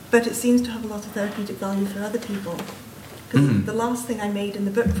 But it seems to have a lot of therapeutic value for other people. Because the last thing I made in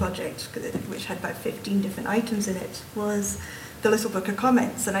the book project, which had about 15 different items in it, was the Little Book of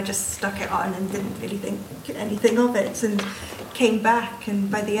Comments, and I just stuck it on and didn't really think anything of it, and came back, and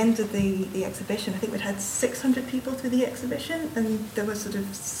by the end of the exhibition, I think we'd had 600 people through the exhibition, and there were sort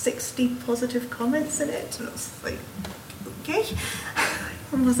of 60 positive comments in it, and I was like, okay, I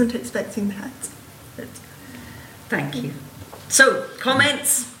wasn't expecting that. But thank you. So,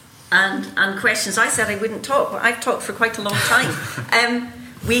 comments and questions. I said I wouldn't talk, but I've talked for quite a long time.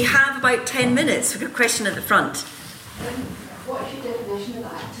 We have about 10 minutes. We've got a question at the front. What is your definition of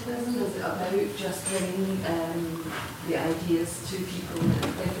activism? Is it about just bringing the ideas to people that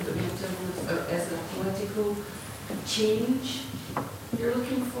think about mental, or is it a political change you're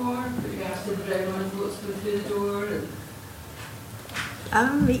looking for? But you have to the brown on votes go through the door?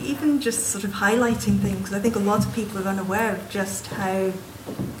 Even just sort of highlighting things. I think a lot of people are unaware of just how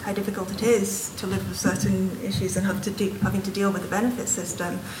difficult it is to live with certain issues and having to deal with the benefit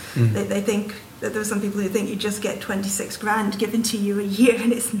system. They think that there are some people who think you just get 26 grand given to you a year,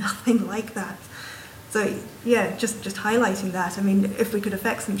 and it's nothing like that. So yeah, just highlighting that. I mean, if we could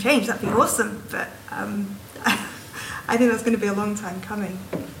affect some change, that'd be awesome. But I think that's going to be a long time coming.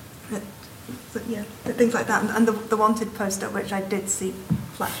 But yeah, things like that, and the wanted poster, which I did see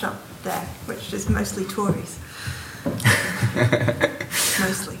flash up there, which is mostly Tories.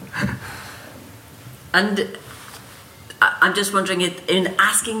 Mostly. And I'm just wondering, in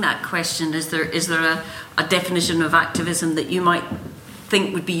asking that question, is there a definition of activism that you might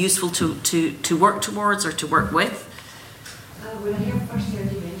think would be useful to work towards or to work with? When I first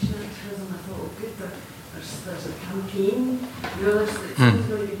heard you mention activism, I thought, oh good, there's a campaign. You realize that someone's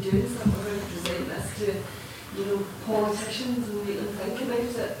going to be doing something, we're going to present this to politicians and make them think about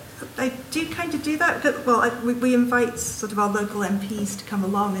it. I do kind of do that, but we invite sort of our local MPs to come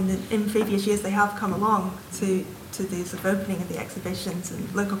along, and in previous years they have come along to the sort of opening of the exhibitions,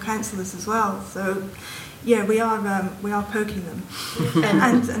 and local councillors as well. So yeah, we are poking them,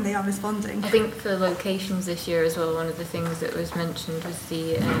 and they are responding. I think for locations this year as well, one of the things that was mentioned was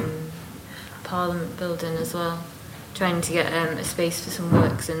the Parliament building as well. Trying to get a space for some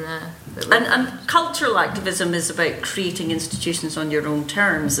works in there. And cultural activism is about creating institutions on your own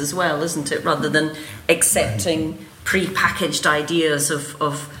terms as well, isn't it? Rather than accepting pre-packaged ideas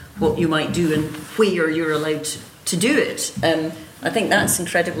of what you might do and where you're allowed to do it. I think that's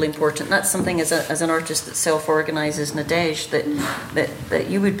incredibly important. That's something as an artist that self-organises, Nadège, that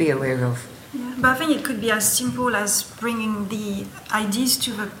you would be aware of. Yeah, But I think it could be as simple as bringing the ideas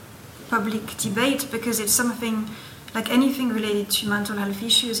to the public debate, because it's something like anything related to mental health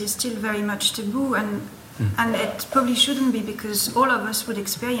issues is still very much taboo, and it probably shouldn't be, because all of us would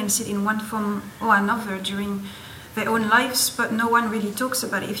experience it in one form or another during their own lives, but no one really talks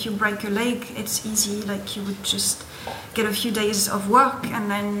about it. If you break a leg, it's easy, like you would just get a few days of work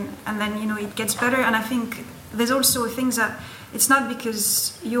and then it gets better. And I think there's also things that it's not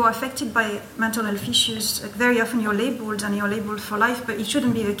because you're affected by mental health issues, like very often you're labeled for life, but it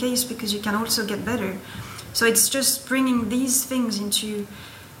shouldn't be the case, because you can also get better. So it's just bringing these things into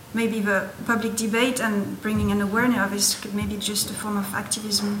maybe the public debate and bringing an awareness of this, could maybe just a form of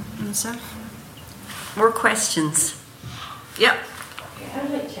activism in itself. More questions? Yep. Okay,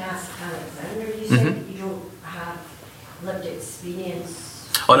 I'd like to ask Alexander, you said that you don't have lived experience.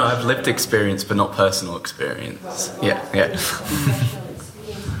 Oh no, I have lived experience, but not personal experience. Yeah. Professional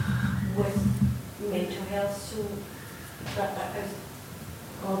experience with mental health, so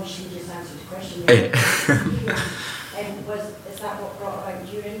obviously you just answered the question. And is that what brought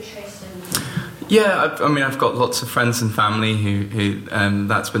about your interest in? Yeah, I've got lots of friends and family who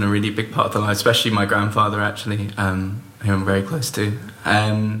that's been a really big part of their life, especially my grandfather, actually, who I'm very close to.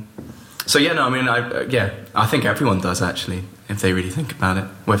 So yeah, no, I think everyone does, actually, if they really think about it,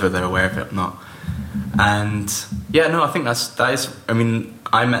 whether they're aware of it or not. And yeah, no, I think that is. I mean,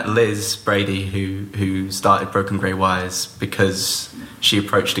 I met Liz Brady, who started Broken Grey Wires because she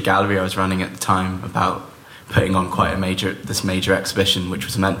approached a gallery I was running at the time about putting on quite this major exhibition, which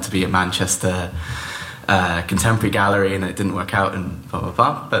was meant to be a Manchester contemporary gallery, and it didn't work out, and blah blah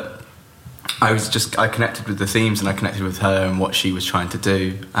blah. But I connected with the themes, and I connected with her and what she was trying to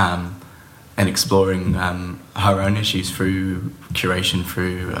do, and exploring her own issues through curation,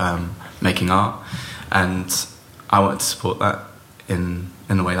 through making art, and I wanted to support that in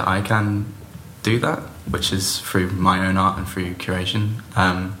the way that I can do that, which is through my own art and through curation.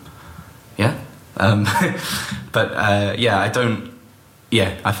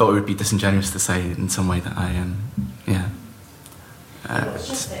 I thought it would be disingenuous to say in some way that I am, It's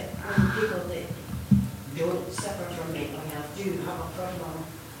just that people that don't suffer from mental health do have a problem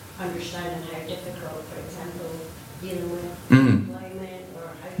understanding how difficult, for example, dealing with employment or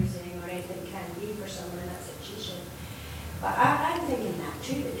housing or anything can be for someone in that situation. But I'm thinking that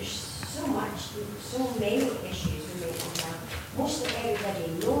too, that there's so many issues with mental health. Most of everybody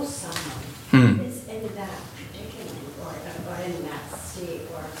knows someone that's in that predicament or in that state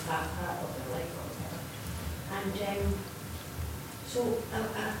or that part of their life or whatever. And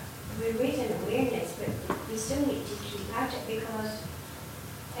we're raising awareness, but we still need to keep at it, because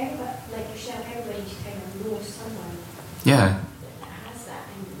everybody, like yourself, everybody kind of knows someone that has that,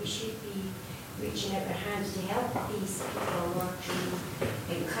 and we should be reaching out our hands to help these people, or to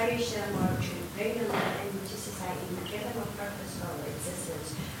encourage them, or to bring them into society and give them a purposeful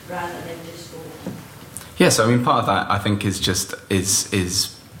existence rather than just go. Yes, I mean, part of that I think is just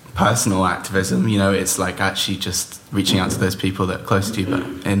is personal activism. It's like actually just reaching out to those people that are close to you.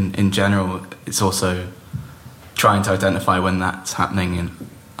 But in general, it's also trying to identify when that's happening in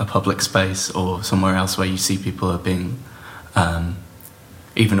a public space or somewhere else where you see people are being, or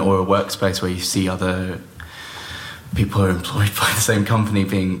a workspace where you see other people who are employed by the same company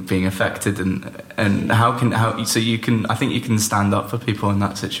being affected, and I think you can stand up for people in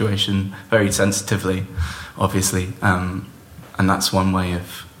that situation very sensitively, obviously, and that's one way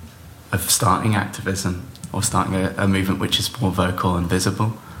of starting activism or starting a movement which is more vocal and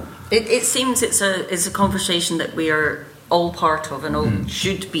visible. It seems it's a conversation that we are all part of and all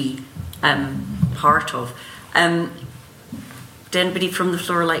should be part of. Would anybody from the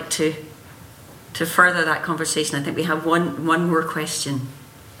floor like to further that conversation? I think we have one more question.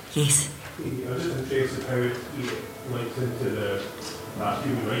 Yes. I was just interested how it links into the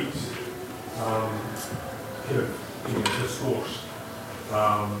human rights kind of discourse,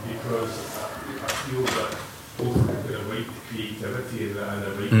 because I feel that both the right to creativity and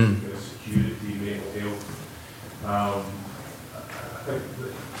the right to kind of security, mental health, I think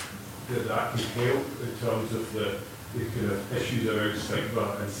that can help in terms of the kind of issues around stigma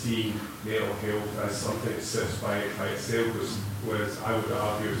and seeing mental health as something that sits by itself, whereas I would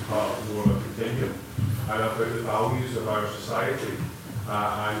argue as part of more of a continuum, and about the values of our society, and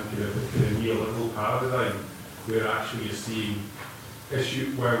kind of the kind of neoliberal paradigm, where actually you're seeing issue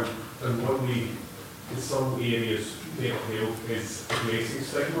where, in one way, in some areas, mental health is addressing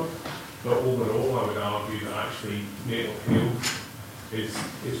stigma, but overall I would argue that actually mental health is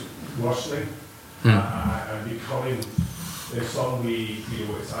worsening and becoming in some way,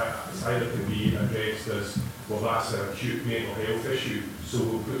 it's either can be addressed as, well, that's an acute mental health issue, so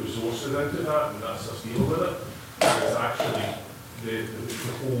we'll put resources into that, and that's us deal with it. It's actually the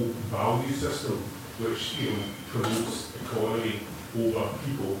whole value system, which promotes economy over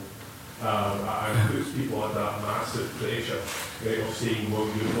people, and puts people under that massive pressure of saying, well,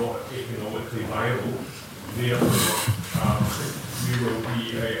 you're not economically viable, therefore you will be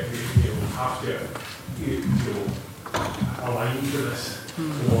have to align to this,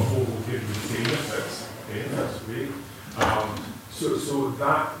 or will give you the benefits. Really. So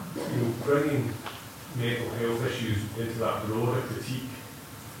that bringing mental health issues into that broader critique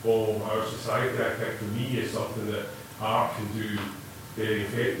of our society, I think, for me, is something that art can do very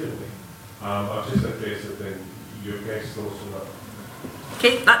effectively. I'm just interested in your guys' thoughts on that.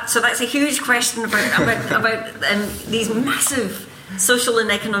 Okay, so that's a huge question about these massive social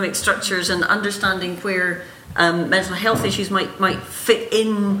and economic structures and understanding where mental health issues might fit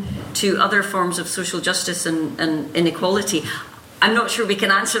in to other forms of social justice and inequality. I'm not sure we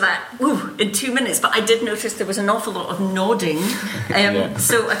can answer that in 2 minutes, but I did notice there was an awful lot of nodding.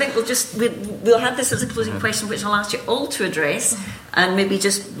 So I think we'll have this as a closing question, which I'll ask you all to address, and maybe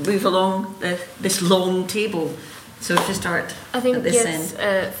just move along this long table. So to start, I think at this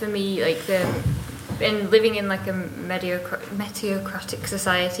end. For me, like in living in like a meteocratic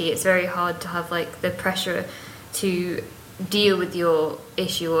society, it's very hard to have like the pressure to deal with your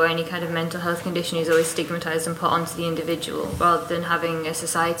issue or any kind of mental health condition is always stigmatized and put onto the individual, rather than having a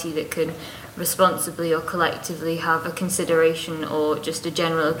society that can responsibly or collectively have a consideration or just a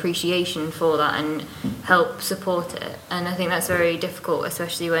general appreciation for that and help support it. And I think that's very difficult,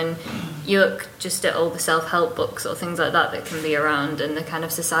 especially when you look just at all the self-help books or things like that can be around, and the kind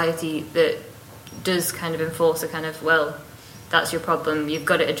of society that does kind of enforce a kind of, well, that's your problem, you've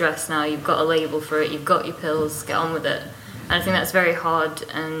got it addressed now, you've got a label for it, you've got your pills, get on with it. And I think that's very hard,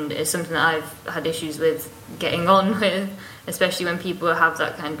 and it's something that I've had issues with getting on with, especially when people have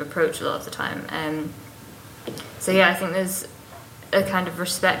that kind of approach a lot of the time. So yeah, I think there's a kind of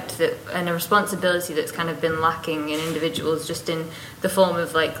respect that and a responsibility that's kind of been lacking in individuals, just in the form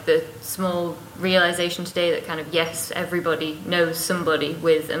of like the small realization today that kind of, yes, everybody knows somebody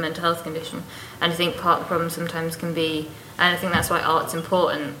with a mental health condition. And I think part of the problem sometimes can be, and I think that's why art's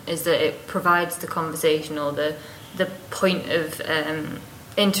important, is that it provides the conversation or the point of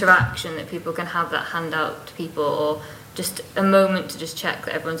interaction that people can have that hand out to people, or just a moment to just check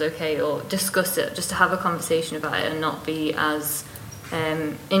that everyone's okay, or discuss it, just to have a conversation about it and not be as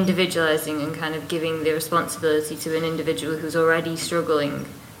individualising and kind of giving the responsibility to an individual who's already struggling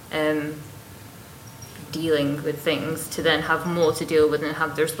dealing with things, to then have more to deal with and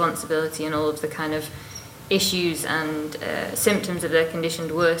have the responsibility and all of the kind of issues and symptoms of their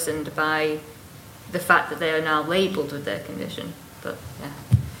condition worsened by the fact that they are now labelled with their condition. But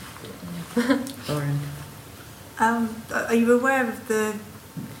yeah. Lauren. Are you aware of the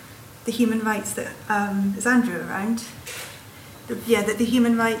human rights that is Andrew around? The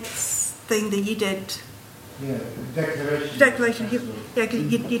human rights thing that you did. Yeah, the Declaration. Yeah,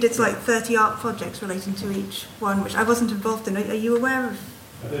 you did like 30 art projects relating to each one, which I wasn't involved in. Are you aware of?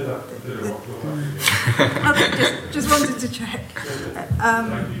 I did that. Okay, just wanted to check.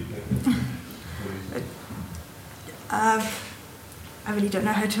 I really don't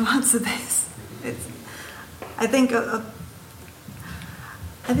know how to answer this. I think a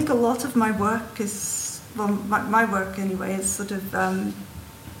lot of my work is, well, my work anyway, is sort of,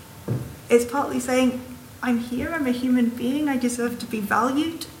 it's partly saying, I'm here, I'm a human being, I deserve to be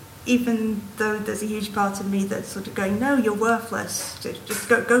valued, even though there's a huge part of me that's sort of going, no, you're worthless, just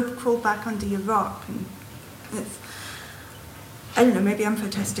go crawl back under your rock. And it's, I don't know, maybe I'm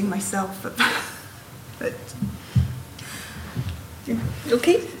protesting myself, but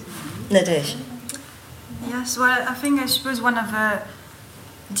Okay, Nadej. Yes, well, I suppose one of the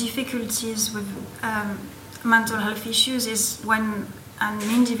difficulties with mental health issues is when an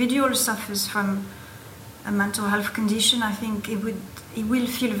individual suffers from a mental health condition, I think it will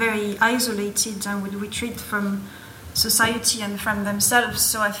feel very isolated and would retreat from society and from themselves.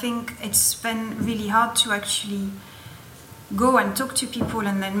 So I think it's been really hard to actually go and talk to people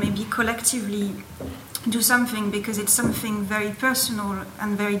and then maybe collectively do something, because it's something very personal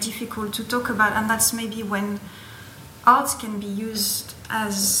and very difficult to talk about, and that's maybe when art can be used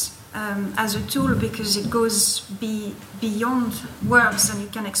as a tool, because it goes beyond words and you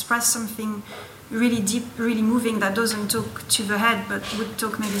can express something really deep, really moving, that doesn't talk to the head but would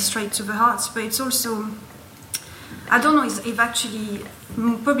talk maybe straight to the heart. But it's also, I don't know if actually,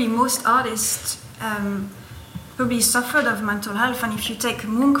 probably most artists probably suffered of mental health. And if you take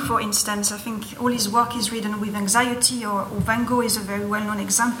Munch, for instance, I think all his work is written with anxiety, or Van Gogh is a very well-known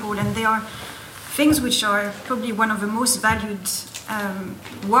example, and they are things which are probably one of the most valued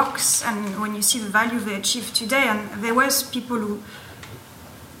works, and when you see the value they achieve today, and there was people who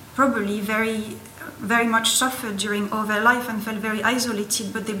probably very, very much suffered during all their life and felt very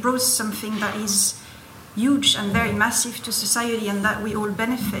isolated, but they brought something that is huge and very massive to society, and that we all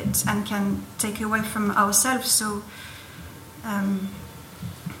benefit and can take away from ourselves. So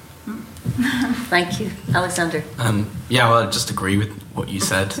Thank you. Alexander. Yeah, well, I just agree with what you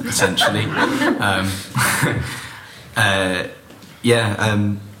said, essentially.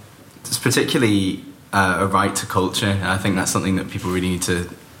 It's particularly a right to culture, and I think that's something that people really need to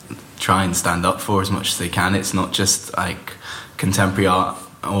try and stand up for as much as they can. It's not just like contemporary art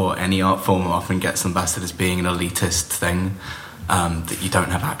or any art form often gets lambasted as being an elitist thing that you don't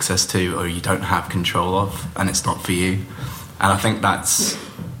have access to or you don't have control of, and it's not for you. And I think that's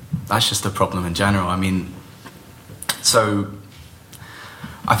just a problem in general. I mean, so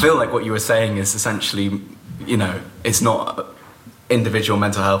I feel like what you were saying is essentially, you know, it's not individual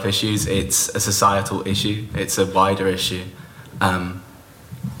mental health issues, it's a societal issue, it's a wider issue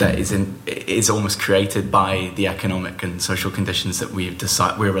that is almost created by the economic and social conditions that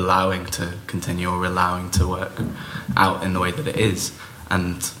we're allowing to continue, or we're allowing to work out in the way that it is.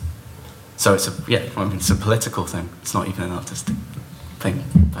 And so it's a political thing. It's not even an artistic thing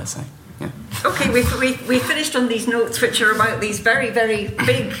per se. Yeah. Okay, we finished on these notes, which are about these very, very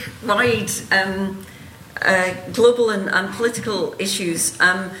big, wide, global and political issues.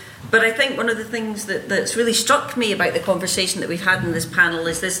 But I think one of the things that's really struck me about the conversation that we've had in this panel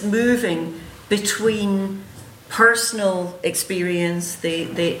is this moving between personal experience,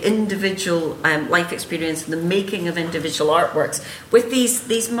 the individual life experience, and the making of individual artworks, with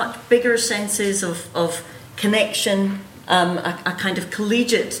these much bigger senses of connection, a kind of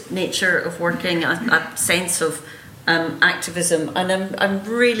collegiate nature of working, a sense of activism. And I'm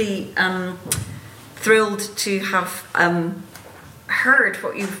really thrilled to have heard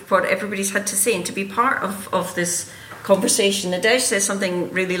what everybody's had to say and to be part of this conversation. Nadej says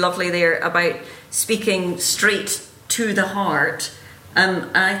something really lovely there about speaking straight to the heart.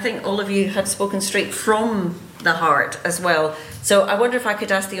 And I think all of you had spoken straight from the heart as well. So I wonder if I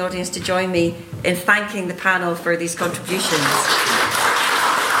could ask the audience to join me in thanking the panel for these contributions.